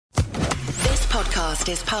podcast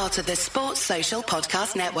is part of the Sports Social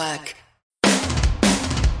Podcast Network.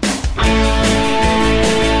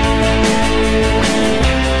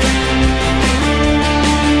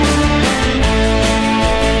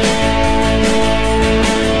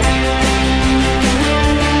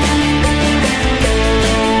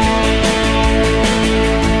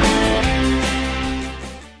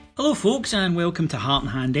 Hello folks, and welcome to Heart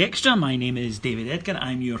and Hand Extra. My name is David Edgar,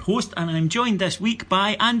 I'm your host, and I'm joined this week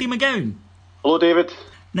by Andy McGowan. Hello David.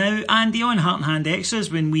 Now Andy, on Heart and Hand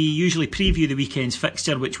Extras, when we usually preview the weekend's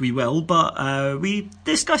fixture, which we will, but we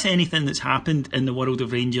discuss anything that's happened in the world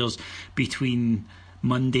of Rangers between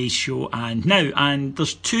Monday's show and now, and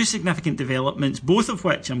there's two significant developments, both of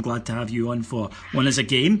which I'm glad to have you on for. One is a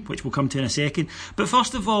game, which we'll come to in a second, but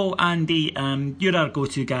first of all, Andy, you're our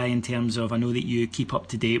go-to guy in terms of, I know that you keep up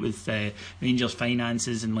to date with Rangers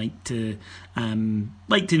finances and like to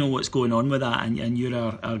know what's going on with that, and you're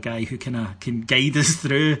our guy who can guide us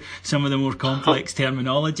through some of the more complex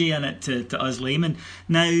terminology in it to us laymen.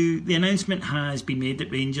 Now, the announcement has been made that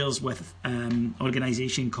Rangers, with an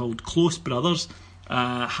organisation called Close Brothers,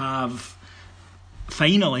 have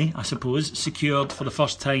finally, I suppose, secured for the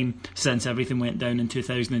first time since everything went down in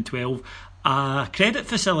 2012 a credit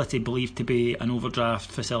facility believed to be an overdraft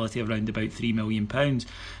facility around about £3 million.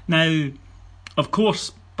 Now, of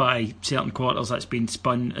course, by certain quarters that's been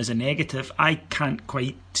spun as a negative. I can't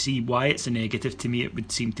quite see why it's a negative. To me it would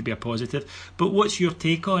seem to be a positive, but what's your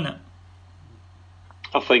take on it?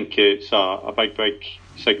 I think it's a big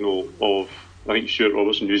signal of, I think Stuart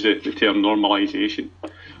Robertson used the term normalisation.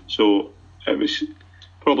 So it was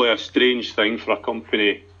probably a strange thing for a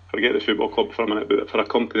company, forget the football club for a minute, but for a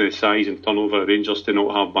company the size and turnover of Rangers to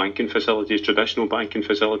not have banking facilities, traditional banking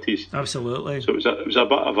facilities. Absolutely. So it was a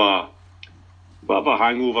bit of a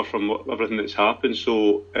hangover from everything that's happened.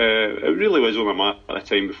 So it really was only a matter of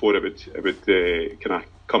time before it would kind of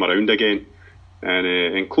come around again.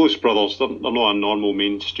 And Close Brothers, they're not a normal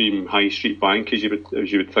mainstream high street bank as you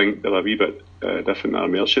would think. They're a wee bit different than a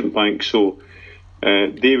merchant bank. So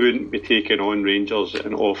they wouldn't be taking on Rangers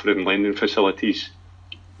and offering lending facilities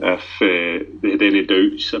if they had any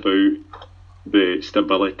doubts about the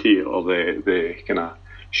stability or the kind of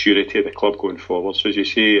surety of the club going forward. So as you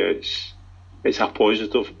say, it's a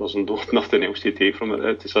positive. There's nothing else to take from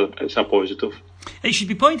it. It's a positive. It should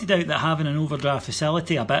be pointed out that having an overdraft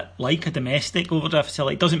facility, a bit like a domestic overdraft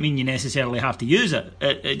facility, doesn't mean you necessarily have to use it.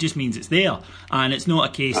 It just means it's there. And it's not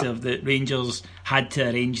a case of that Rangers had to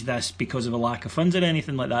arrange this because of a lack of funds or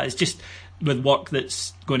anything like that. It's just with work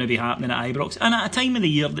that's going to be happening at Ibrox. And at a time of the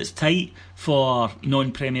year that's tight for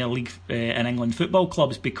non-Premier League in England football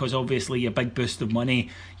clubs, because obviously your big boost of money,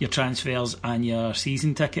 your transfers and your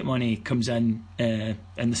season ticket money comes in the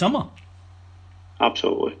summer.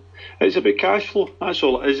 Absolutely. It's about cash flow, that's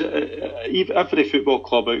all it is. Every football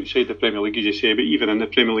club outside the Premier League, as you say, but even in the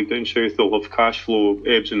Premier League down south, they'll have cash flow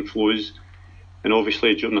ebbs and flows. And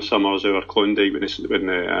obviously during the summers, our Klondike, when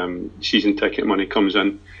the season ticket money comes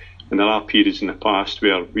in, and there are periods in the past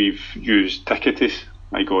where we've used ticketus.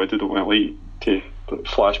 My God, I don't want to like to put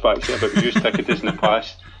flashbacks here, but we've used ticketus in the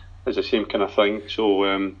past as the same kind of thing.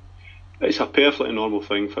 So it's a perfectly normal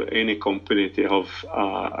thing for any company to have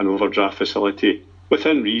an overdraft facility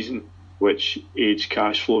within reason, which aids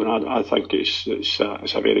cash flow, and I think it's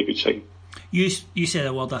a very good sign. You said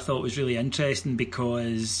a word I thought was really interesting,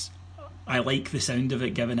 because I like the sound of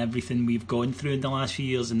it given everything we've gone through in the last few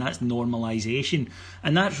years, and that's normalisation.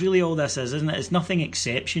 And that's really all this is, isn't it? It's nothing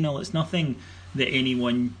exceptional, it's nothing that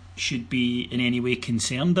anyone should be in any way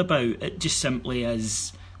concerned about. It just simply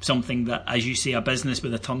is something that, as you say, a business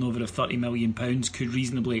with a turnover of £30 million could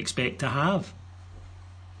reasonably expect to have.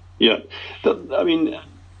 Yeah, I mean,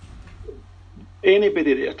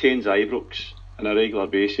 anybody that attends Ibrox on a regular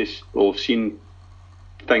basis will have seen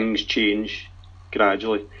things change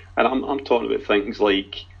gradually, and I'm talking about things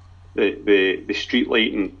like the street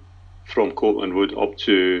lighting from Copeland Road up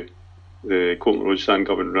to the Copeland Road stand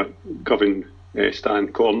Govan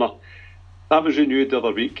stand corner. That was renewed the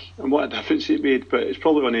other week, and what a difference it made. But it's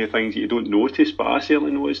probably one of the things that you don't notice, but I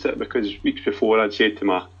certainly noticed it, because weeks before I'd said to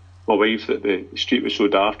my wife that the street was so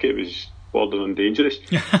dark it was bordering dangerous.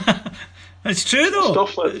 It's true though.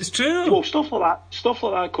 It's true. Well, stuff like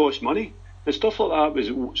that costs money, and stuff like that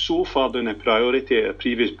was so far down the priority at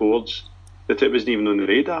previous boards that it wasn't even on the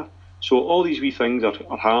radar. So all these wee things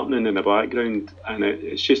are happening in the background, and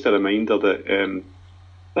it's just a reminder that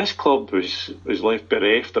this club was left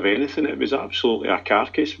bereft of anything. It was absolutely a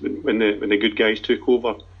carcass when the good guys took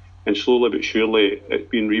over, and slowly but surely it's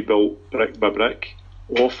been rebuilt brick by brick,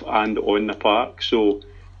 off and on the park. So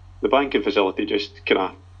the banking facility just kind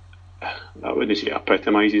of I wouldn't say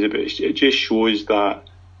epitomises it, but it just shows that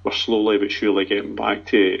we're slowly but surely getting back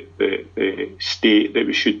to the state that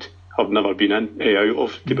we should have never been out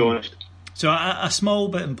of, to be honest. So a small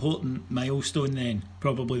but important milestone then,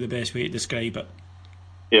 probably the best way to describe it.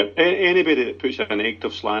 Yeah, anybody that puts a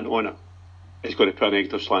negative slant on it is going to put a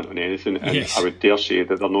negative slant on anything, and yes. I would dare say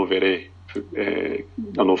that they're no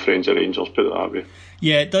friends of Rangers, put it that way.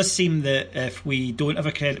 Yeah, it does seem that if we don't have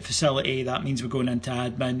a credit facility, that means we're going into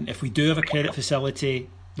admin. If we do have a credit facility,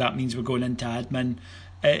 that means we're going into admin.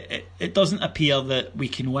 It doesn't appear that we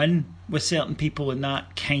can win with certain people, and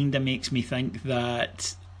that kind of makes me think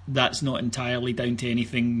that that's not entirely down to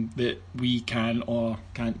anything that we can or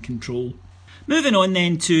can't control. Moving on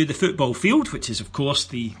then to the football field, which is of course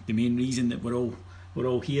the main reason that we're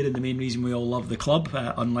all here, and the main reason we all love the club.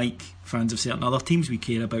 Unlike fans of certain other teams, we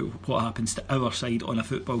care about what happens to our side on a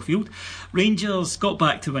football field. Rangers got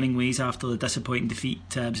back to winning ways after the disappointing defeat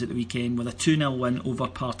to Hibs at the weekend with a 2-0 win over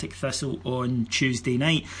Partick Thistle on Tuesday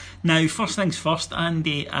night. Now, first things first,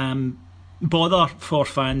 Andy, bother for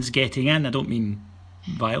fans getting in. I don't mean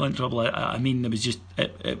violent trouble. I mean,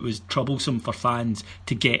 it was troublesome for fans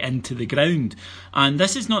to get into the ground, and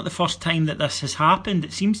this is not the first time that this has happened.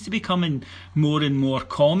 It seems to be becoming more and more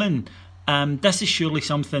common. This is surely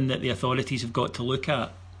something that the authorities have got to look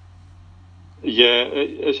at. Yeah,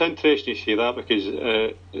 it's interesting to say that, because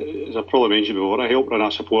as I probably mentioned before, I helped run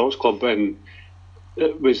a supporters club, and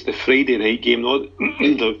it was the Friday night game.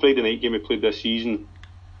 The Friday night game we played this season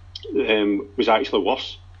was actually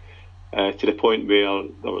worse. To the point where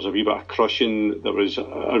there was a wee bit of crushing, there was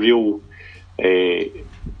a real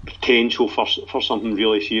potential for something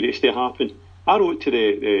really serious to happen. I wrote to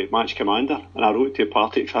the match commander, and I wrote to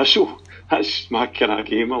Partick Thistle. That's my kind of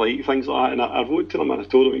game. I like things like that, and I wrote to them and I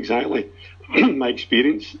told them exactly my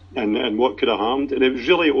experience and what could have harmed. And it was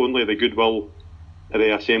really only the goodwill of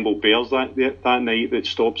the assembled Bears that night that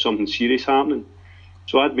stopped something serious happening.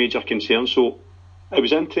 So I had major concerns. So it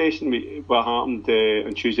was interesting what happened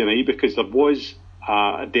on Tuesday night, because there was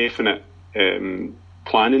a definite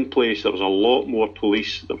plan in place. There was a lot more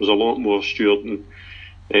police, there was a lot more stewarding.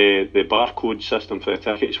 The barcode system for the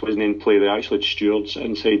tickets wasn't in play. They actually had stewards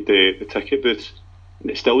inside the ticket booths, and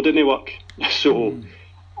it still didn't work. So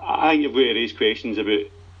I think you've got to raise questions about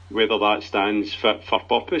whether that stands fit for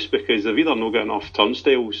purpose, because they've either not got enough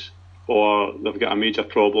turnstiles, or they've got a major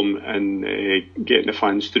problem in getting the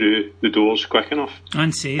fans through the doors quick enough.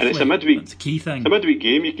 And safely. And it's a midweek. That's a key thing. It's a midweek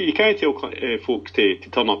game. You can't tell folk to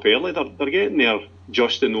turn up early. They're getting there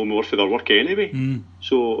just to no more for their work anyway.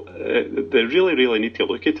 So they really, really need to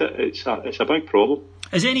look at it. It's a big problem.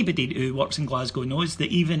 As anybody who works in Glasgow knows, that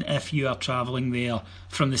even if you are travelling there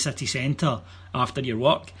from the city centre after your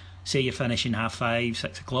work, say you're finishing 5:30,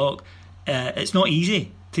 6 o'clock, it's not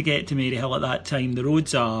easy to get to Maryhill at that time. The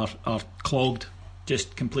roads are clogged,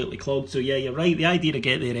 just completely clogged. So yeah, you're right, the idea to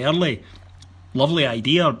get there early, lovely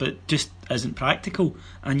idea, but just isn't practical.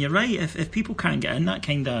 And you're right, if people can't get in, that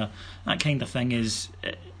kind of thing is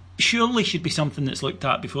surely should be something that's looked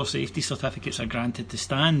at before safety certificates are granted to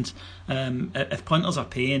stands. If punters are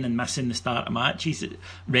paying and missing the start of matches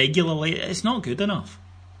regularly, it's not good enough.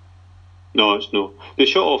 No, it's not. They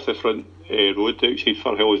shut off the front road outside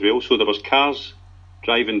Firhill as well, so there was cars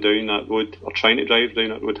driving down that road, or trying to drive down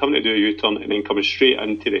that road, having to do a U-turn and then coming straight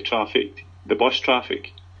into the bus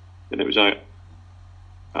traffic, and it was a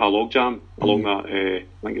logjam along that, I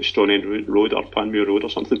think it's Stone End Road or Panmure Road or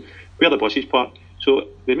something, where the buses park. So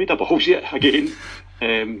they made a balls of it again.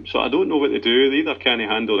 So I don't know what they do. They either can't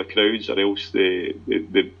handle the crowds, or else they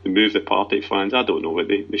move the Partick fans. I don't know what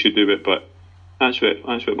they should do with it, but that's what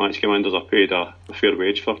match commanders are paid a fair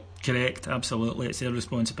wage for. Correct, absolutely. It's their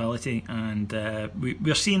responsibility, and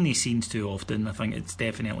we're seeing these scenes too often. I think it's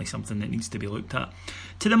definitely something that needs to be looked at.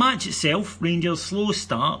 To the match itself, Rangers' slow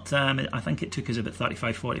start. I think it took us about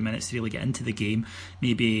 35-40 minutes to really get into the game.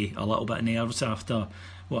 Maybe a little bit of nerves after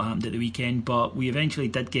what happened at the weekend, but we eventually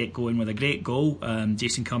did get going with a great goal.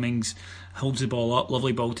 Jason Cummings holds the ball up,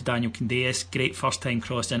 lovely ball to Daniel Candeias, great first time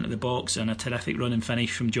cross into the box, and a terrific run and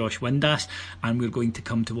finish from Josh Windass. And we're going to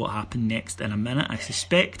come to what happened next in a minute. I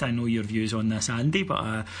suspect I know your views on this, Andy,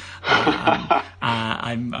 but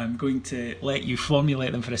I'm going to let you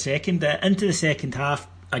formulate them for a second. Into the second half,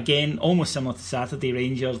 again, almost similar to Saturday,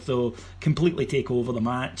 Rangers though completely take over the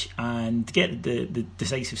match and get the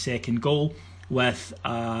decisive second goal with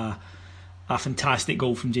a fantastic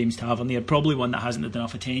goal from James Tavernier, probably one that hasn't had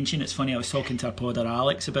enough attention. It's funny, I was talking to our podder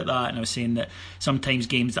Alex about that, and I was saying that sometimes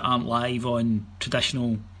games that aren't live on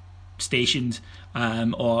traditional stations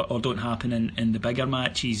or don't happen in the bigger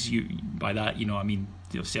matches, by that, I mean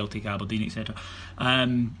Celtic, Aberdeen, etc.,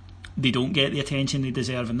 they don't get the attention they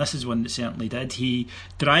deserve, and this is one that certainly did. He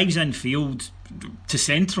drives in field to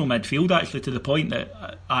central midfield, actually, to the point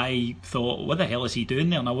that I thought, what the hell is he doing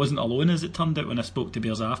there? And I wasn't alone, as it turned out, when I spoke to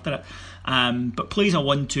Bears after it. But plays a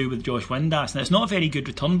 1-2 with Josh Windass. Now, it's not a very good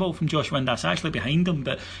return ball from Josh Windass, actually behind him,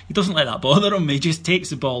 but he doesn't let that bother him. He just takes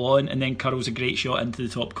the ball on and then curls a great shot into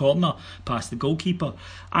the top corner past the goalkeeper.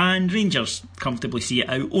 And Rangers comfortably see it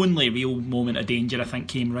out. Only real moment of danger, I think,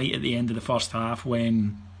 came right at the end of the first half,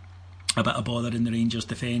 when a bit of bother in the Rangers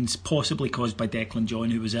defence, possibly caused by Declan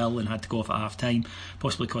John, who was ill and had to go off at half time,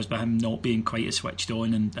 possibly caused by him not being quite as switched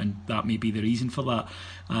on, and that may be the reason for that.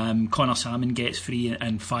 Connor Salmon gets free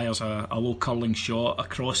and fires a low curling shot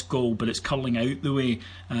across goal, but it's curling out the way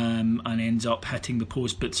and ends up hitting the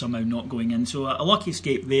post but somehow not going in. So a lucky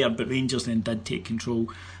escape there, but Rangers then did take control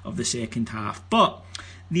of the second half. But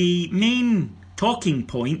the main talking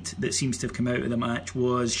point that seems to have come out of the match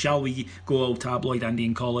was, shall we go all tabloid, Andy,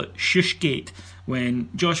 and call it Shushgate, when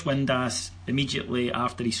Josh Windass, immediately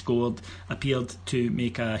after he scored, appeared to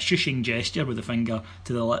make a shushing gesture with a finger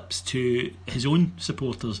to the lips to his own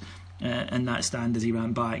supporters in that stand as he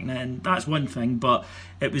ran back. And that's one thing, but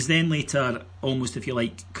it was then later, almost if you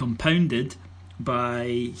like, compounded by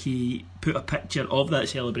he put a picture of that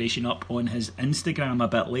celebration up on his Instagram a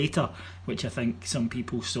bit later, which I think some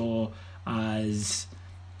people saw as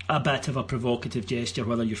a bit of a provocative gesture.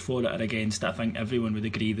 Whether you're for it or against it, I think everyone would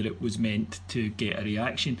agree that it was meant to get a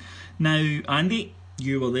reaction. Now, Andy,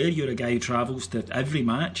 you were there, you're a guy who travels to every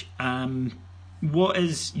match. What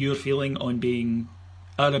is your feeling on being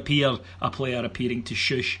a player appearing to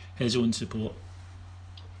shush his own support?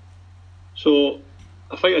 So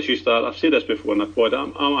I think I should start, I've said this before in the pod,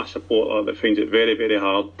 I'm a supporter that finds it very, very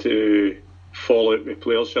hard to fall out with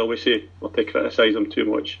players, shall we say, or to criticise them too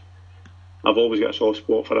much. I've always got a soft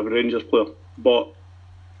spot for every Rangers player. But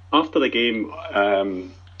after the game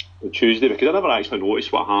on Tuesday, because I never actually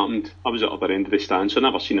noticed what happened, I was at the other end of the stand, so I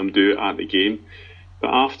never seen him do it at the game. But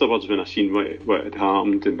afterwards, when I seen what had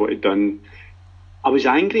happened and what he'd done, I was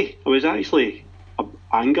angry. I was actually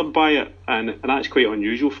angered by it, and that's quite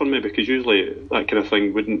unusual for me, because usually that kind of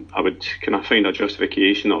thing I would kind of find a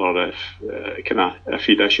justification, or if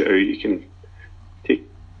you dish it out, you can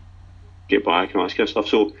get back and all that kind of stuff.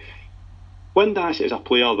 So Windass is a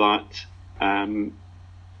player that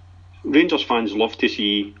Rangers fans love to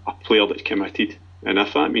see, a player that's committed, and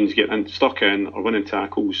if that means getting stuck in or winning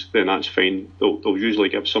tackles, then that's fine. They'll usually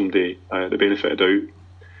give somebody the benefit of doubt.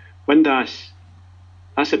 Windass,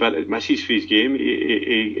 that's a bit that misses for his game.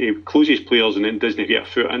 He closes players and then doesn't get a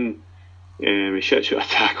foot in. He shits out of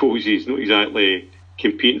tackles. He's not exactly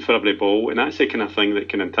competing for every ball, and that's the kind of thing that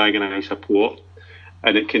can antagonise support,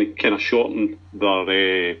 and it can kind of shorten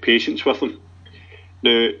their patience with him.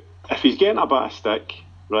 Now, if he's getting a bit of stick,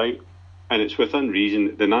 right, and it's within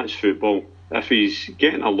reason, then that's football. If he's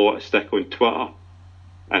getting a lot of stick on Twitter,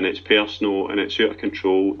 and it's personal and it's out of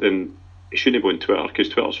control, then he shouldn't be on Twitter, because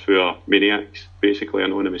Twitter's for maniacs, basically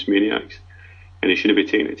anonymous maniacs, and he shouldn't be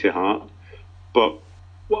taking it to heart. But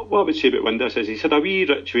what I would say about Windass is he's had a wee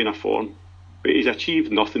rich vein of form, but he's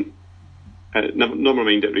achieved nothing. Never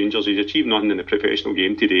mind at Rangers, he's achieved nothing in the professional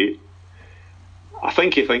game to date. I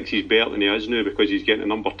think he thinks he's better than he is now, because he's getting a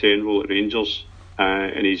number 10 role at Rangers,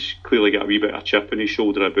 and he's clearly got a wee bit of chip on his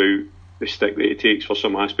shoulder about the stick that he takes for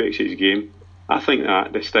some aspects of his game. I think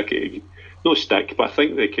that the stick, not stick, but I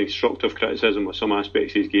think the constructive criticism of some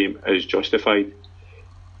aspects of his game is justified.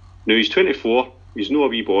 Now, he's 24, he's not a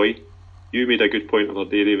wee boy. You made a good point the other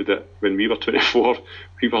day, David, that when we were 24,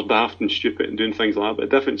 we were daft and stupid and doing things like that. But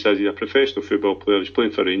the difference is he's a professional football player, he's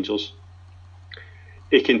playing for Rangers.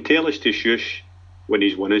 He can tell us to shush when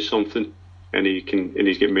he's winning something, and he's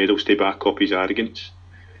getting medals to back up his arrogance.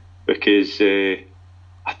 Because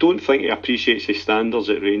I don't think he appreciates his standards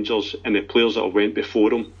at Rangers and the players that have went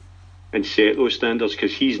before him and set those standards,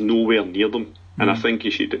 because he's nowhere near them. And I think he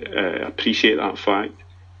should appreciate that fact.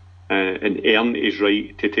 And earn his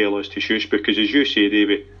right to tell us to shush, because as you say,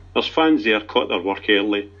 David, there's fans there cut their work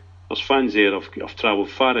early, there's fans there have travelled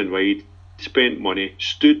far and wide, spent money,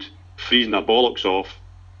 stood freezing their bollocks off,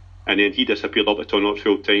 and then he disappeared up the tunnel at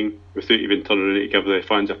full time without even turning around to give the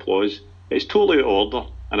fans applause. It's totally out of order,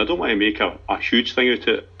 and I don't want to make a huge thing out of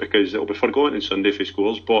it, because it'll be forgotten on Sunday if he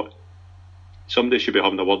scores, but somebody should be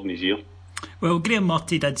having a word in his ear. Well, Graham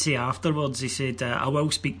Murty did say afterwards, he said, I will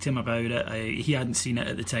speak to him about it. He hadn't seen it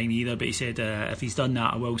at the time either, but he said, if he's done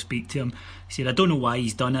that, I will speak to him. He said, I don't know why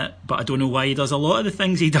he's done it, but I don't know why he does a lot of the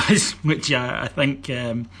things he does, which I think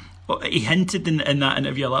he hinted in that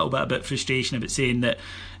interview a little bit frustration about saying that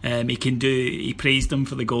he praised him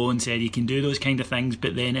for the goal and said he can do those kind of things,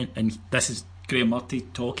 but then, and this is Graham Murty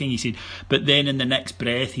talking, he said, but then in the next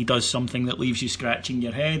breath he does something that leaves you scratching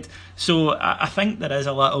your head. So I think there is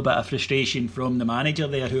a little bit of frustration from the manager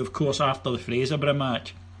there, who of course after the Fraserburgh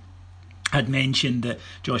match had mentioned that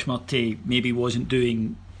Josh Murty maybe wasn't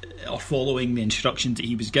doing or following the instructions that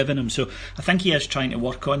he was giving him. So I think he is trying to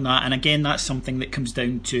work on that, and again that's something that comes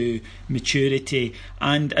down to maturity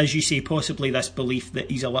and, as you say, possibly this belief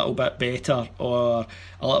that he's a little bit better or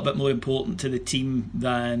a little bit more important to the team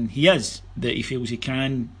than he is, that he feels he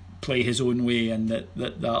can play his own way and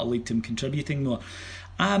that'll lead to him contributing more.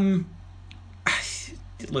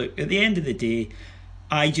 Look, at the end of the day,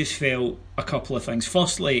 I just felt a couple of things.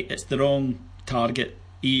 Firstly, it's the wrong target.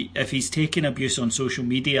 If he's taking abuse on social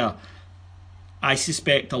media, I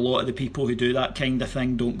suspect a lot of the people who do that kind of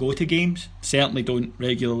thing don't go to games, certainly don't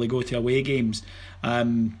regularly go to away games.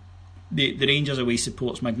 The Rangers away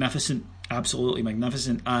support's magnificent, absolutely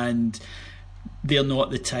magnificent, and they're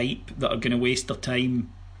not the type that are going to waste their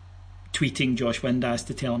time tweeting Josh Windass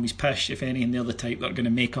to tell him he's pish. If anything, they're the type that are going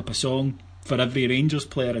to make up a song for every Rangers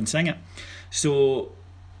player and sing it. So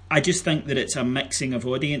I just think that it's a mixing of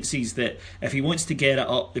audiences, that if he wants to get it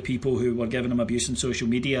up the people who were giving him abuse on social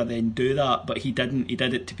media, then do that. But he didn't. He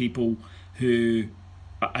did it to people who,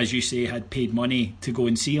 as you say, had paid money to go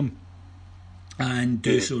and see him and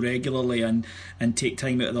do so regularly and take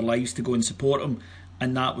time out of their lives to go and support him,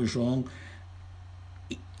 and that was wrong.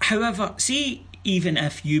 However, see, even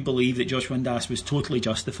if you believe that Josh Windass was totally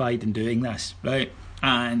justified in doing this, right,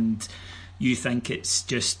 and you think it's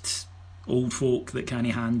just old folk that can't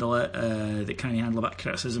handle it, that can't handle a bit of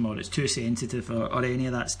criticism, or it's too sensitive, or any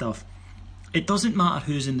of that stuff, it doesn't matter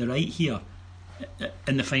who's in the right here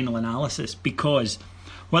in the final analysis, because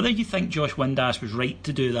whether you think Josh Windass was right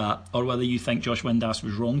to do that or whether you think Josh Windass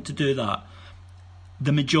was wrong to do that,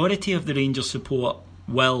 the majority of the Rangers support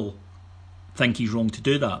will think he's wrong to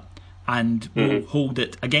do that and will hold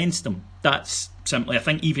it against him. That's simply, I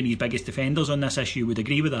think even his biggest defenders on this issue would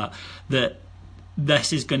agree with that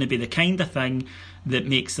this is going to be the kind of thing that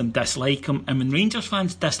makes them dislike him. And when Rangers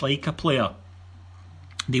fans dislike a player,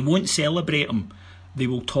 they won't celebrate him, they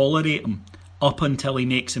will tolerate him up until he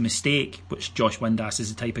makes a mistake, which Josh Windass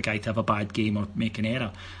is the type of guy to have a bad game or make an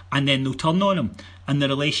error, and then they'll turn on him and the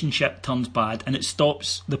relationship turns bad and it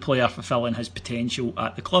stops the player fulfilling his potential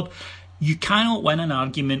at the club. You cannot win an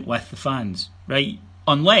argument with the fans, right?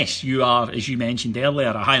 Unless you are, as you mentioned earlier,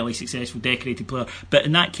 a highly successful, decorated player. But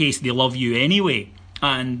in that case, they love you anyway,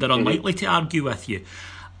 and they're unlikely to argue with you.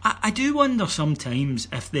 I do wonder sometimes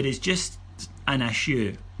if there is just an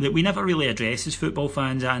issue that we never really address as football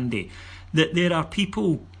fans, Andy, that there are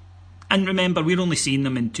people, and remember, we're only seeing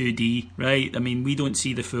them in 2D, right? I mean, we don't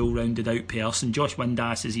see the full rounded out person. Josh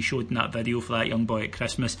Windass, as he showed in that video for that young boy at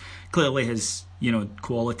Christmas, clearly has,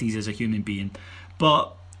 qualities as a human being.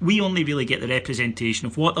 But we only really get the representation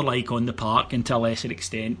of what they're like on the park, and to a lesser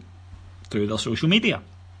extent through their social media.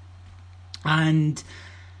 And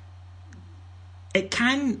it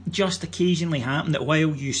can just occasionally happen that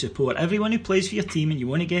while you support everyone who plays for your team and you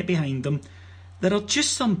want to get behind them, there are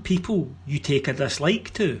just some people you take a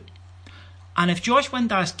dislike to. And if Josh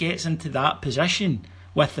Windass gets into that position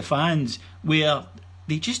with the fans where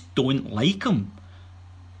they just don't like him,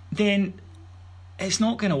 then it's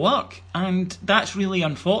not going to work, and that's really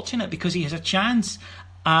unfortunate, because he has a chance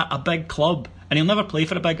at a big club and he'll never play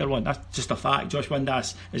for a bigger one. That's just a fact. Josh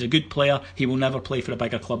Windass is a good player. He will never play for a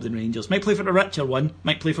bigger club than Rangers. Might play for a richer one,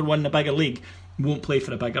 might play for one in a bigger league, won't play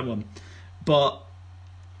for a bigger one. But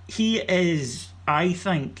he is, I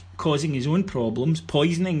think, causing his own problems,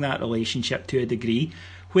 poisoning that relationship to a degree.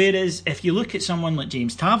 Whereas if you look at someone like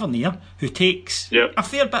James Tavernier, who takes a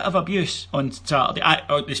fair bit of abuse on Saturday,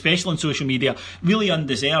 especially on social media, really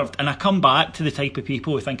undeserved, and I come back to the type of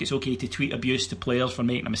people who think it's okay to tweet abuse to players for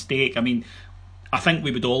making a mistake. I mean, I think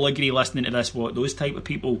we would all agree listening to this what those type of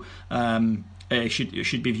people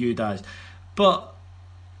should be viewed as. But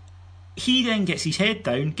he then gets his head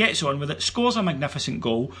down, gets on with it, scores a magnificent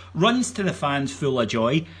goal, runs to the fans full of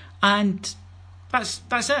joy, and that's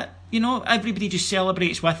it. Everybody just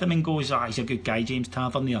celebrates with him and goes, he's a good guy, James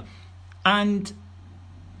Tavernier. And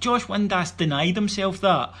Josh Windass denied himself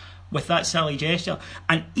that with that silly gesture.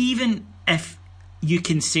 And even if you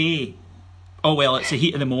can say, oh well, it's the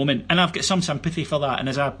heat of the moment, and I've got some sympathy for that, and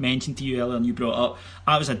as I mentioned to you earlier and you brought up,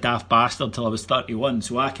 I was a daft bastard till I was 31,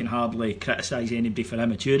 so I can hardly criticise anybody for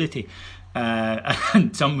immaturity,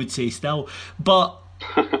 and some would say still, but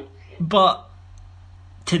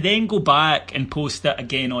to then go back and post it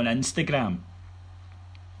again on Instagram,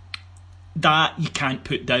 that you can't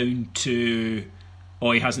put down to,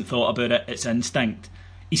 he hasn't thought about it, it's instinct.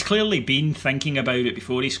 He's clearly been thinking about it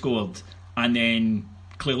before he scored, and then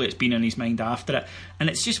clearly it's been on his mind after it. And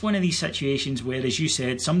it's just one of these situations where, as you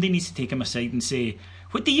said, somebody needs to take him aside and say,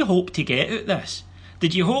 what do you hope to get out of this?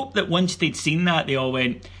 Did you hope that once they'd seen that, they all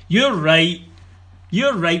went, you're right,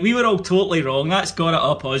 we were all totally wrong, that's got it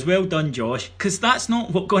up us, well done Josh? Because that's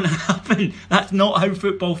not what's going to happen. That's not how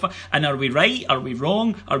football... And are we right? Are we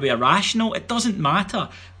wrong? Are we irrational? It doesn't matter.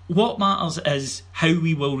 What matters is how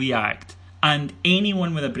we will react. And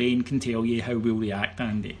anyone with a brain can tell you how we'll react,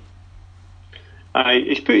 Andy.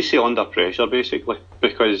 He's put himself under pressure, basically,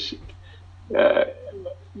 because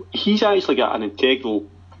he's actually got an integral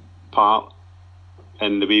part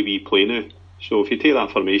in the way we play now. So if you take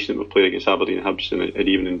that formation that we're playing against Aberdeen Hibs and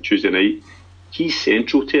even on Tuesday night, he's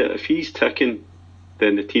central to it. If he's ticking,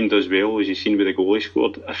 then the team does well, as you've seen with the goal he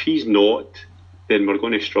scored. If he's not, then we're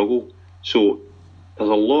going to struggle. So there's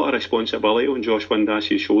a lot of responsibility on Josh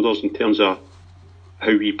Windass's shoulders in terms of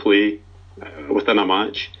how we play within a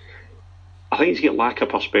match. I think he's got lack of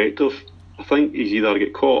perspective. I think he's either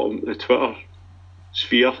get caught in the Twitter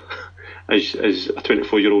sphere as a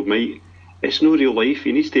 24-year-old might. It's no real life.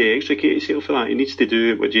 He needs to extricate himself from that. He needs to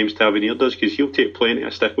do what James Tavernier does, because he'll take plenty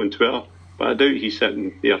of stick on Twitter, but I doubt he's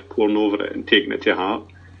sitting there poring over it and taking it to heart.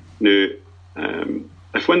 Now,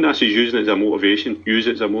 if Windass is using it as a motivation, use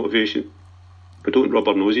it as a motivation, but don't rub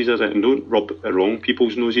our noses in it, and don't rub the wrong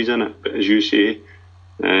people's noses in it. But as you say,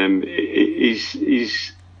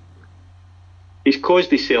 he's caused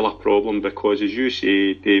himself a problem because, as you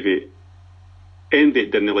say, Davey, anybody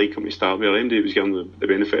that didn't like him to start with, or anybody that was giving him the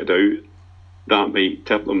benefit of doubt, that might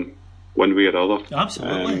tip them one way or other.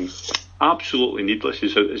 Absolutely. Absolutely needless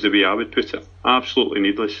is the way I would put it. Absolutely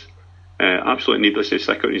needless. Absolutely needless to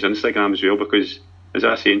stick on his Instagram as well, because, as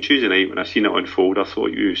I say, on Tuesday night when I seen it unfold, I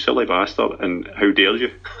thought, you silly bastard, and how dare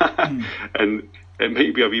you? And it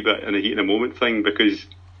might be a wee bit in a heat of the moment thing, because,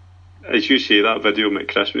 as you say, that video of him at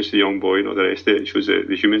Christmas, the young boy and all the rest of it, shows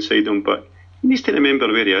the human side of him, but he needs to remember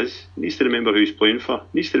where he is. He needs to remember who he's playing for.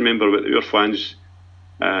 He needs to remember what our fans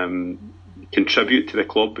contribute to the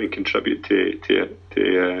club and contribute to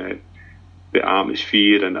the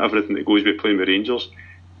atmosphere and everything that goes with playing with Rangers.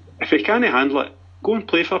 If he can't handle it, go and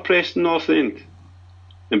play for Preston North End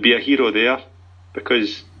and be a hero there,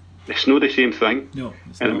 because it's not the same thing. No,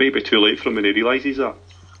 and it might be too late for him when he realises that.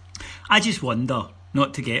 I just wonder,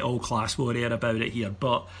 not to get all class warrior about it here,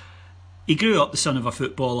 but he grew up the son of a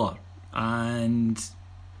footballer, and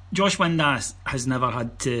Josh Windass has never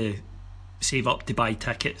had to save up to buy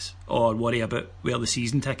tickets or worry about where the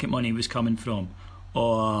season ticket money was coming from,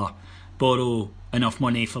 or borrow enough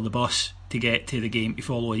money for the bus to get to the game to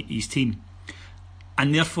follow his team.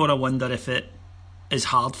 And therefore I wonder if it is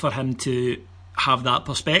hard for him to have that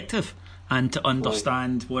perspective and to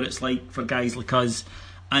understand what it's like for guys like us,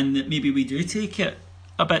 and that maybe we do take it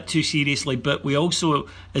a bit too seriously, but we also,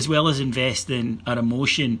 as well as investing our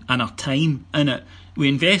emotion and our time in it, we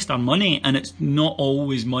invest our money, and it's not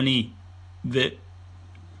always money that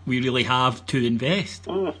we really have to invest.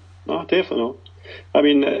 No, definitely not. I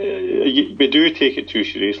mean, we do take it too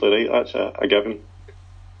seriously, right? That's a given.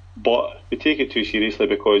 But we take it too seriously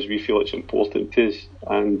because we feel it's important to us.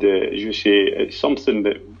 And as you say, it's something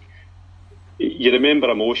that you remember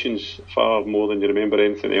emotions far more than you remember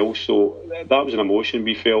anything else. So that was an emotion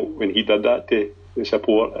we felt when he did that to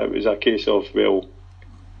support. It was a case of, well,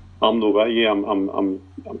 I'm no with you, I'm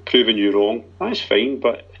proving you wrong. That's fine,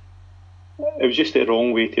 but it was just the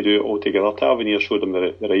wrong way to do it altogether. Tavernier showed him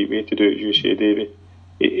the right way to do it, as you say, Davey.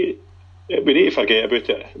 We need to forget about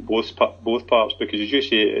it, both parts, because, as you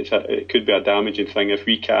say, it could be a damaging thing if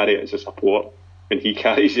we carry it as a support and he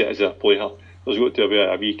carries it as a player. There's got to be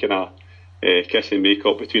a wee kind of kiss and make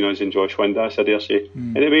up between us and Josh Windass, I dare say.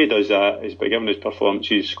 And the way he does that is by giving his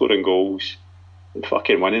performances, scoring goals and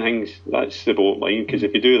fucking winning things. That's the bottom line, because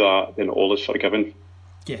if you do that, then all is forgiven.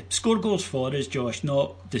 Yeah, score goals for us, Josh,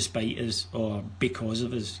 not despite us or because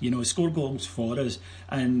of us. You know, score goals for us,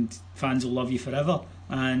 and fans will love you forever.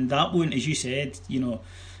 And that won't, as you said, you know,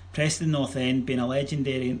 Preston North End being a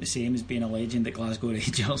legendary ain't the same as being a legend at Glasgow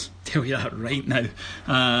Rangers. Tell you that right now.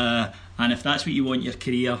 And if that's what you want your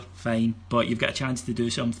career, fine. But you've got a chance to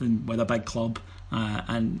do something with a big club.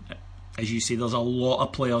 And as you say, there's a lot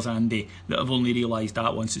of players, Andy, that have only realised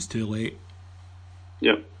that once it's too late.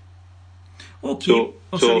 Yep. Okay.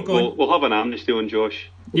 So we'll have an amnesty on Josh.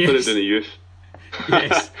 We'll put it in the youth.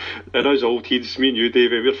 Yes. And us old kids, me and you,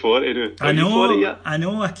 David, we're 40 now. Are you 40 yet? I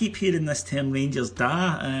know. I keep hearing this term Rangers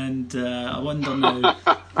da, and I wonder now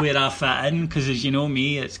where I fit in, because as you know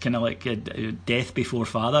me, it's kind of like a death before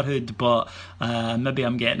fatherhood. But maybe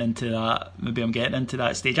I'm getting into that. Maybe I'm getting into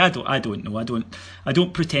that stage. I don't know. I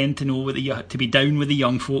don't pretend to know to be down with the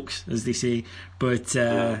young folks, as they say. But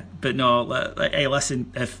no. Hey,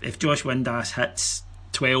 listen. If Josh Windass hits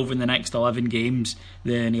 12 in the next 11 games,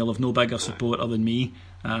 then he'll have no bigger supporter than me,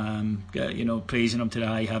 praising him to the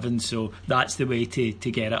high heavens. So that's the way to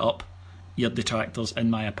get it up, your detractors, in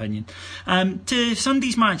my opinion. To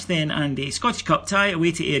Sunday's match then, Andy, Scottish Cup tie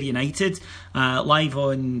away to Ayr United, live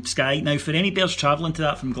on Sky. Now, for any bears travelling to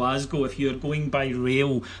that from Glasgow, if you're going by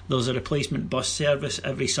rail, there's a replacement bus service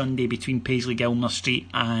every Sunday between Paisley Gilmer Street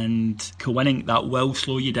and Kilwinning that will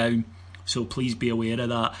slow you down. So please be aware of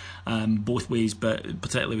that, both ways, but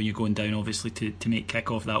particularly when you're going down, obviously, to make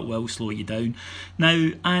kick-off, that will slow you down.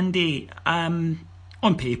 Now, Andy, on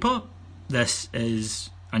paper, this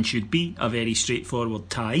is and should be a very straightforward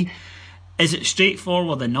tie. Is it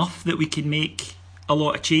straightforward enough that we can make a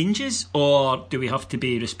lot of changes, or do we have to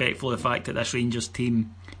be respectful of the fact that this Rangers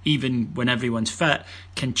team, even when everyone's fit,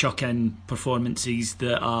 can chuck in performances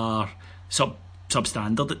that are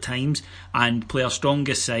substandard at times and play our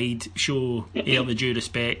strongest side, show Ayr the due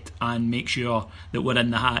respect, and make sure that we're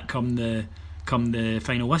in the hat come the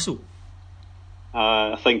final whistle?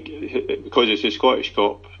 I think because it's the Scottish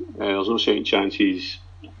Cup, there's no second chances.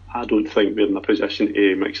 I don't think we're in a position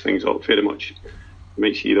to mix things up very much. You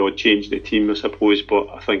might see the odd change in the team, I suppose, but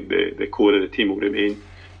I think the core of the team will remain.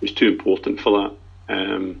 It's too important for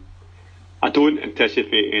that. I don't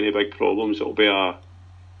anticipate any big problems. It'll be Ayr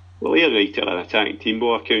United are an attacking team by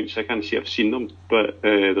all accounts. I can't say I've seen them, but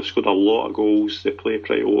they've scored a lot of goals. They play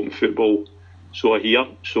pretty open football. So I hear.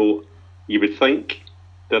 So you would think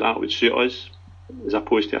that would suit us, as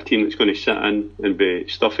opposed to a team that's going to sit in and be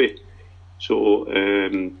stuffy. So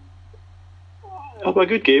it'll be a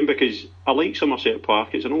good game, because I like Somerset Park.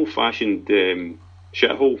 It's an old-fashioned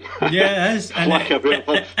shithole. Yeah, it is. And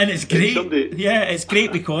it's great. It's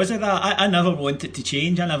great because of that. I never want it to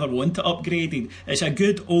change. I never want it upgraded. It's a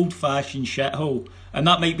good old-fashioned shithole. And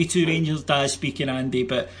that might be two Rangers dads speaking, Andy,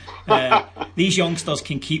 but these youngsters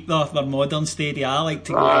can keep their modern stadia. I like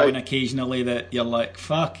to go on occasionally that you're like,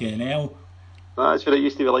 fucking hell. That's what it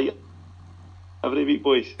used to be like every week,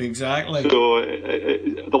 boys. Exactly. So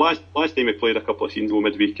the last time we played a couple of seasons ago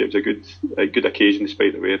midweek, it was a good occasion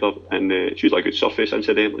despite the weather, and it's usually a good surface,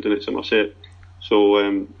 incidentally, doing it at Somerset. So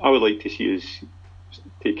I would like to see us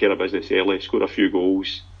take care of business early, score a few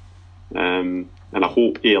goals, and I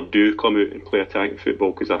hope Ayr do come out and play attacking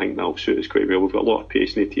football, because I think that'll suit us quite well. We've got a lot of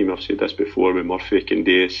pace in the team. I've said this before with Murphy,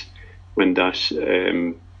 Candace, Windass.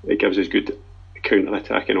 It gives us good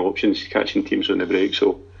counter-attacking options, catching teams on the break.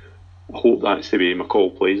 So I hope that's the way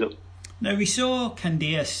McCall plays it. Now, we saw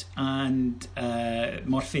Candace and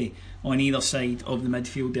Murphy on either side of the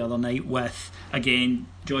midfield the other night, with, again,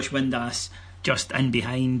 Josh Windass just in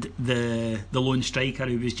behind the lone striker,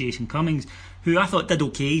 who was Jason Cummings, who I thought did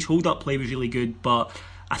okay. His hold-up play was really good, but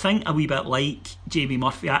I think a wee bit like Jamie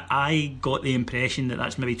Murphy, I got the impression that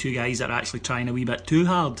that's maybe two guys that are actually trying a wee bit too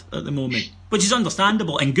hard at the moment, which is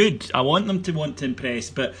understandable and good. I want them to want to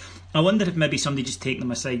impress, but I wonder if maybe somebody just take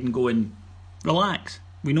them aside and go and relax.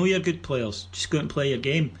 We know you're good players. Just go out and play your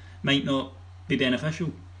game. Might not be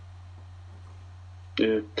beneficial.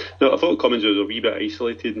 Yeah. No, I thought Cummins was a wee bit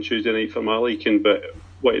isolated on Tuesday night for my liking, but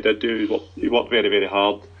what he did do is he worked very, very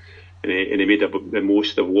hard, and he made the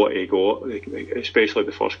most of what he got, especially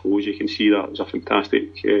the first goals. You can see that it was a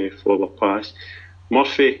fantastic forward pass.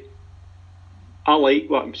 Murphy, I like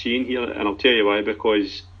what I'm seeing here, and I'll tell you why,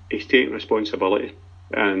 because he's taking responsibility.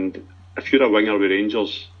 And if you're a winger with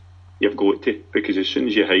Rangers, you've got to, because as soon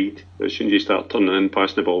as you hide, as soon as you start turning in,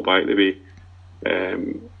 passing the ball back the way,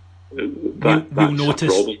 that's a problem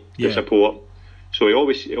to support. So he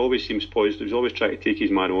always seems positive. He's always trying to take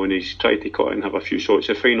his man on. He's tried to cut and have a few shots.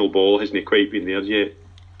 The final ball hasn't quite been there yet,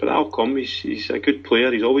 but that'll come. He's a good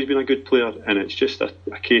player. He's always been a good player, and it's just a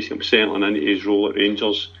case of him settling into his role at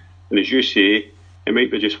Rangers. And as you say, it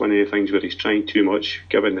might be just one of the things where he's trying too much,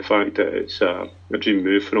 given the fact that it's a dream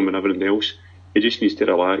move for him and everything else. He just needs to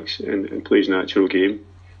relax and play his natural game.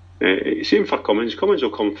 Same for Cummins. Cummins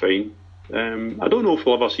will come fine. I don't know if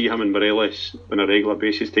we'll ever see him and Morelos on a regular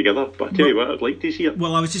basis together, but I tell you what, I'd like to see it.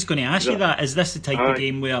 Well, I was just going to ask you that. Is this the type of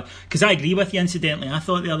game where... Because I agree with you, incidentally. I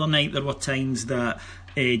thought the other night there were times that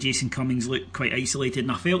Jason Cummings looked quite isolated,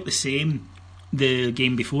 and I felt the same the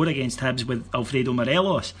game before against Hibs with Alfredo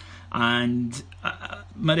Morelos. And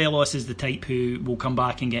Morelos is the type who will come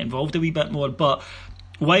back and get involved a wee bit more, but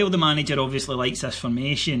while the manager obviously likes this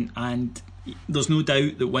formation, and there's no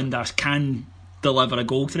doubt that Windass can deliver a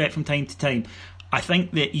goal threat from time to time, I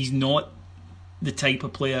think that he's not the type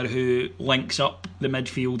of player who links up the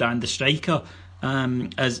midfield and the striker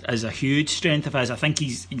as a huge strength of his. I think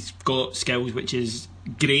he's got skills, which is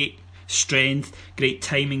great strength, great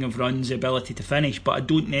timing of runs, the ability to finish, but I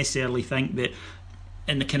don't necessarily think that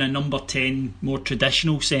in the kind of number 10 more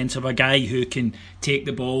traditional sense of a guy who can take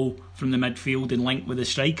the ball from the midfield and link with the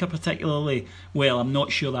striker particularly well. I'm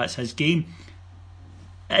not sure that's his game.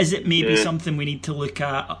 Is it maybe something we need to look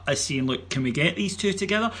at as saying, look, can we get these two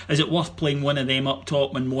together? Is it worth playing one of them up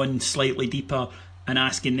top and one slightly deeper and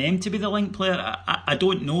asking them to be the link player? I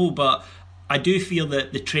don't know, but I do feel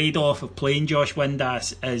that the trade-off of playing Josh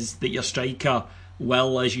Windass is that your striker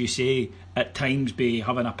will, as you say, at times be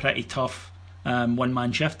having a pretty tough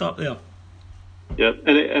one-man shift up there. Yeah,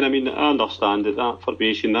 and I mean, I understand that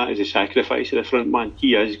formation, that is a sacrifice of the front man.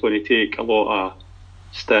 He is going to take a lot of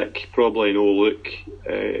stick, probably no look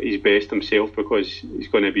his best himself, because he's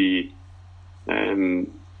going to be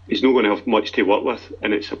he's not going to have much to work with,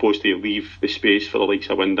 and it's supposed to leave the space for the likes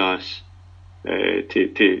of Windass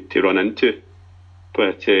to run into.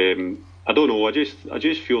 But I don't know, I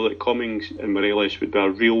just feel that Cummings and Morelos would be a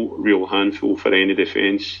real handful for any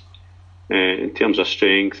defence in terms of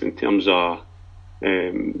strength, in terms of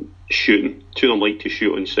shooting. Two of them like to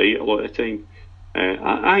shoot on sight a lot of the time.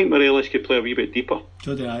 I think Morelos could play a wee bit deeper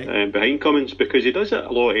behind Cummins, because he does it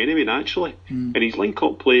a lot anyway naturally, and his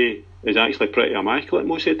link-up play is actually pretty immaculate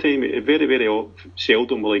most of the time. Very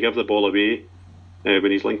seldom will he give the ball away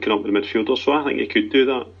when he's linking up with the midfielder, so I think he could do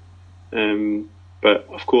that. But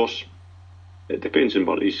of course it depends on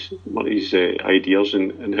Murray's ideas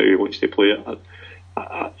and how he wants to play it.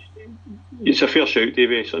 It's a fair shout,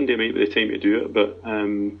 Davey. Sunday might be the time to do it, but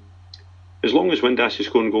as long as Windass is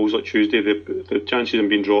scoring goals like Tuesday, the chances of him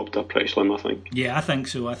being dropped are pretty slim, I think. Yeah, I think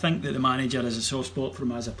so. I think that the manager has a soft spot for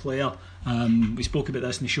him as a player. We spoke about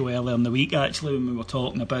this in the show earlier in the week, actually, when we were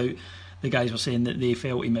talking about the guys were saying that they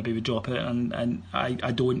felt he maybe would drop it, and I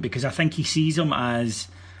don't, because I think he sees him as...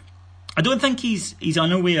 I don't think he's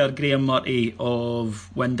unaware, Graham Murray, of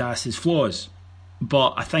Windass's flaws,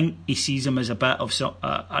 but I think he sees him as a bit of,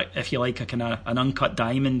 if you like, a kind of an uncut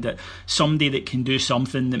diamond, that somebody that can do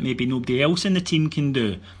something that maybe nobody else in the team can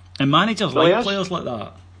do. And managers like players like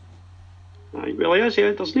that. Well, he is,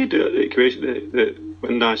 yeah. There's no doubt that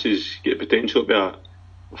Windass has got potential to be a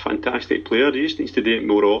fantastic player. He just needs to do it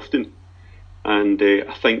more often. And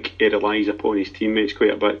I think he relies upon his teammates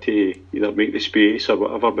quite a bit to either make the space or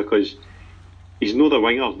whatever, because he's not the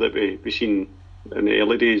winger that we've seen in the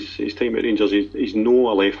early days, his time at Rangers. He's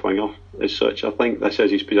no a left winger as such. I think this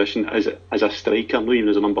is his position as a striker, not even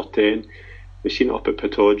as a number 10. We've seen it up at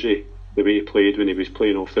Pittodrie, the way he played when he was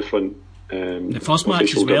playing off the front. The first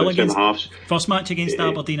match as well against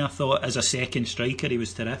Aberdeen, I thought as a second striker he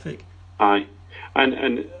was terrific. Aye,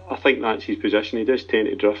 and I think that's his position. He does tend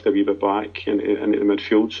to drift a wee bit back into the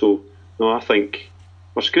midfield. So no, I think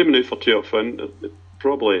we're screaming out for two up front.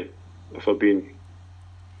 Probably, if we're being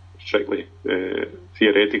strictly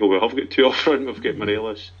theoretical, we have got two up front. We've got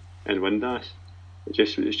Morelos and Windass. It's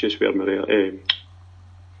just where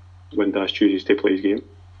Windass chooses to play his game.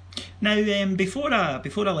 Now, before I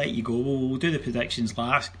let you go, we'll do the predictions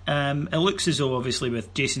last. It looks as though, obviously,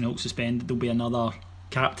 with Jason Holt suspended, there'll be another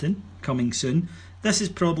captain coming soon. This is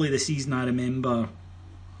probably the season I remember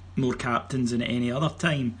more captains than at any other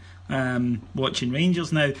time watching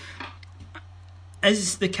Rangers. Now,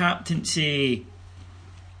 is the captaincy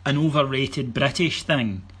an overrated British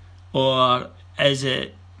thing, or is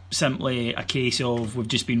it simply a case of we've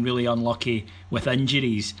just been really unlucky with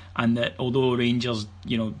injuries, and that although Rangers,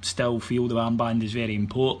 still feel the armband is very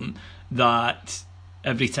important, that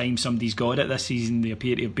every time somebody's got it this season they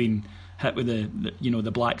appear to have been hit with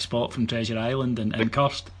the black spot from Treasure Island and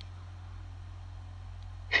cursed?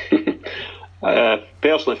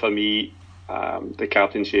 Personally, for me, the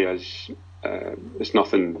captaincy is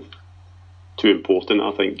nothing too important.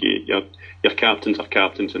 I think your captains are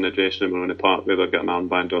captains in the dressing room or in the park, whether they've got an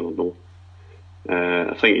armband on or no.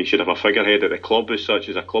 I think you should have a figurehead at the club as such,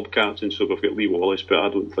 as a club captain. So we've got Lee Wallace, but I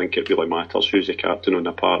don't think it really matters who's the captain on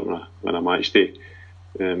the park on a match day.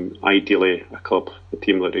 Ideally, a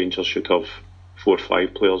team like Rangers should have 4 or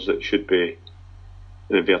 5 players that should be,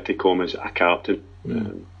 in inverted commas, a captain.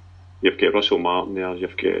 You've got Russell Martin there,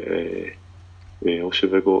 you've got who else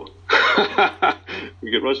have we got?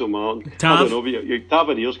 We've got Russell Martin. I don't know, but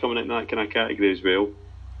Tavernier's coming in that kind of category as well.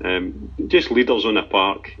 Just leaders on the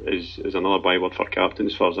park is another byword for captain,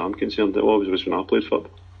 as far as I'm concerned. It always was when I played for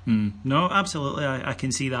No, absolutely, I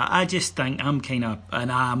can see that. I just think I'm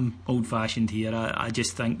old-fashioned here. I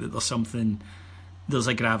just think that there's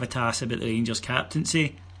a gravitas about the Rangers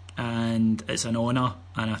captaincy, and it's an honour,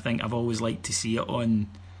 and I think I've always liked to see it on,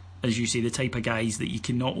 as you say, the type of guys that you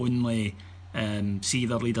can not only see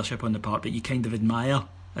their leadership on the park, but you kind of admire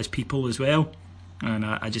as people as well, and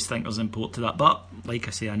I just think there's import to that. But like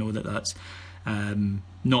I say, I know that that's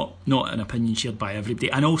not an opinion shared by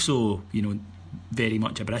everybody, and also, you know, very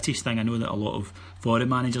much a British thing. I know that a lot of foreign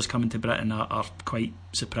managers coming to Britain are quite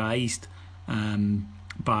surprised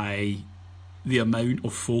by the amount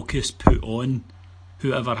of focus put on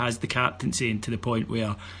whoever has the captaincy, and to the point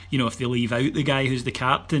where, you know, if they leave out the guy who's the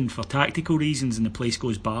captain for tactical reasons and the place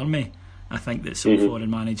goes barmy, I think that some foreign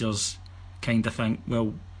managers kind of think,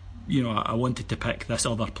 well, you know, I wanted to pick this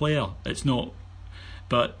other player. It's not.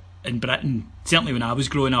 But in Britain, certainly when I was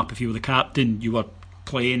growing up, if you were the captain, you were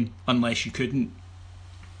playing unless you couldn't.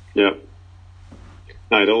 Yeah.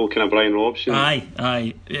 Aye, the old kind of Brian Robson. Aye.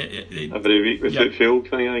 Every week with Footfield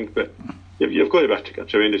thing, I think. But you've got to be a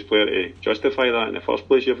tremendous player to justify that in the first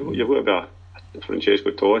place. You've got to be a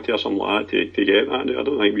Francesco Totti or something like that to get that. I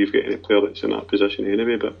don't think we've got any player that's in that position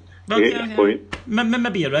anyway, but you get your point.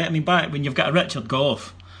 Maybe you're right. I mean, back when you've got a Richard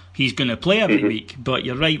Gough, he's going to play every week, but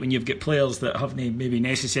you're right, when you've got players that haven't maybe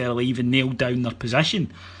necessarily even nailed down their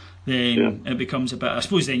position, then it becomes a bit, I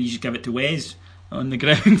suppose then you just give it to Wes on the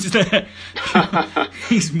grounds that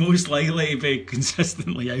he's most likely to be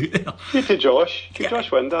consistently out there. Get to Josh.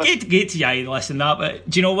 Josh win that. Get to listen, that. But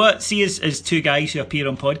do you know what? See, as two guys who appear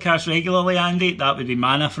on podcasts regularly, Andy, that would be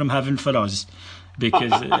manna from heaven for us,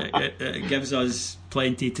 because it gives us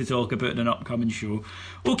plenty to talk about in an upcoming show.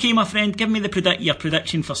 Okay, my friend, give me your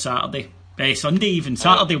prediction for Saturday. Sunday even.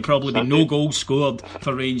 Saturday will probably be no goals scored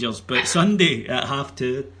for Rangers, but Sunday at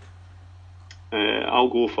 2:30. I'll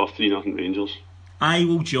go for 3-0 Rangers. I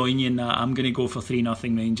will join you in that. I'm going to go for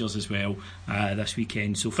 3-0 Rangers as well this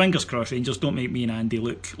weekend. So fingers crossed, Rangers. Don't make me and Andy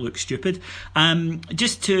look stupid.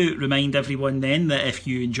 Just to remind everyone then that if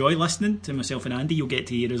you enjoy listening to myself and Andy, you'll get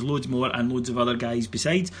to hear us loads more and loads of other guys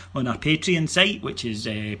besides on our Patreon site, which is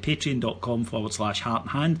patreon.com/Heart and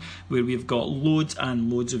Hand, where we've got loads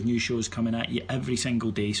and loads of new shows coming at you every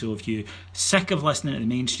single day. So if you're sick of listening to the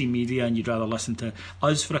mainstream media and you'd rather listen to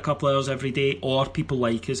us for a couple of hours every day, or people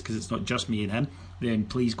like us, because it's not just me and him, then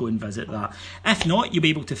please go and visit that. If not, you'll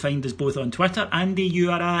be able to find us both on Twitter. Andy,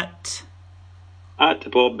 you are at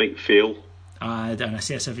Bob McPhail. And I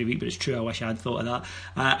say this every week, but it's true. I wish I'd thought of that.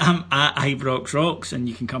 I'm at Ibrox Rocks, and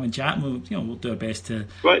you can come and chat, and we'll do our best to.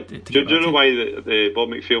 Right. Do you know why the Bob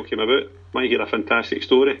McPhail came about? Might get a fantastic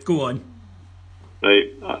story. Go on.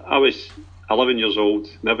 Right. I was 11 years old,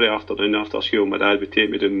 and every afternoon after school, my dad would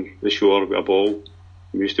take me down the shore with a ball.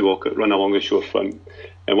 We used to run along the shorefront.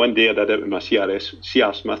 And one day I did it with my C.R.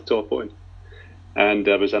 Smith top on. And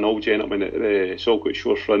there was an old gentleman at the Saltcote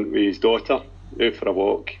shorefront with his daughter out for a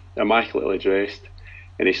walk, immaculately dressed.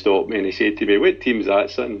 And he stopped me and he said to me, "What team's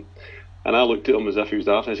that, son?" And I looked at him as if he was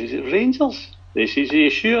daft. I said, "Rangers." And he says, "Are you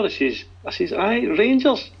sure?" I says, "Aye,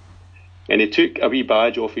 Rangers." And he took a wee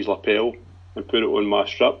badge off his lapel and put it on my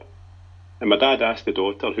strip. And my dad asked the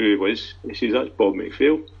daughter who he was. He says, "That's Bob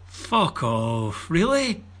McPhail." Fuck off.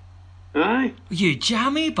 Really? Aye. You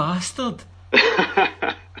jammy bastard.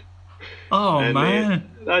 Oh, and, man.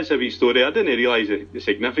 That's a wee story. I didn't realise the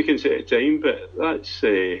significance at the time, but that's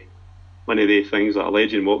one of the things that a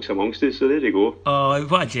legend walks amongst us, so there you go. Oh,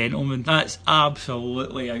 what a gentleman. That's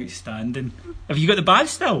absolutely outstanding. Have you got the badge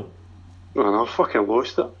still? Oh, no, I fucking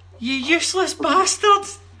lost it. You useless bastard.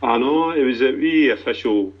 I know, it was a wee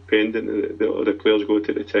official pendant that the players got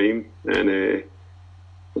at the time, and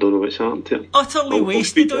I don't know what's happened to him. Utterly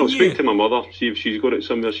wasted on you. I'll speak to my mother, see if she's got it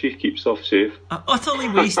somewhere. She keeps stuff safe. Utterly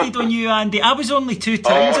wasted on you, Andy. I was only 2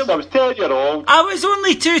 towns away. I was telling you wrong. I was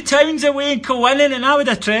only 2 towns away in Kilwinning, and I would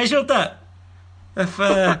have treasured it. If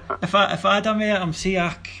I'd have met him, see,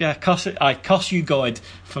 I curse you, God,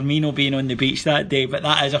 for me not being on the beach that day. But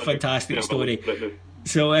that is a fantastic story.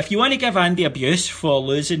 So if you want to give Andy abuse for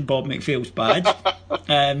losing Bob McPhail's badge,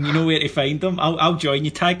 you know where to find them. I'll join you.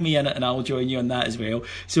 Tag me in it and I'll join you on that as well.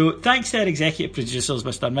 So thanks to our executive producers,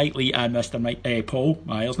 Mr. Mike Lee and Mr. Paul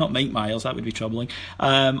Myers. Not Mike Myers, that would be troubling.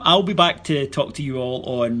 I'll be back to talk to you all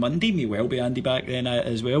on Monday. May well be Andy back then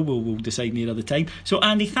as well. We'll decide nearer the time. So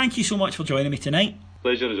Andy, thank you so much for joining me tonight.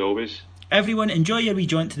 Pleasure as always. Everyone, enjoy your wee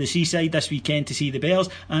jaunt to the seaside this weekend to see the Bears,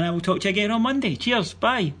 and I will talk to you again on Monday. Cheers,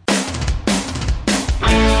 bye.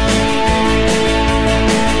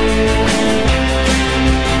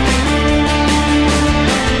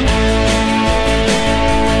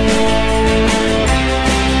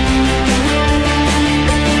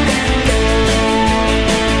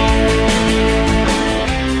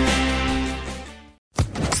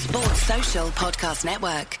 Podcast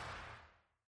Network.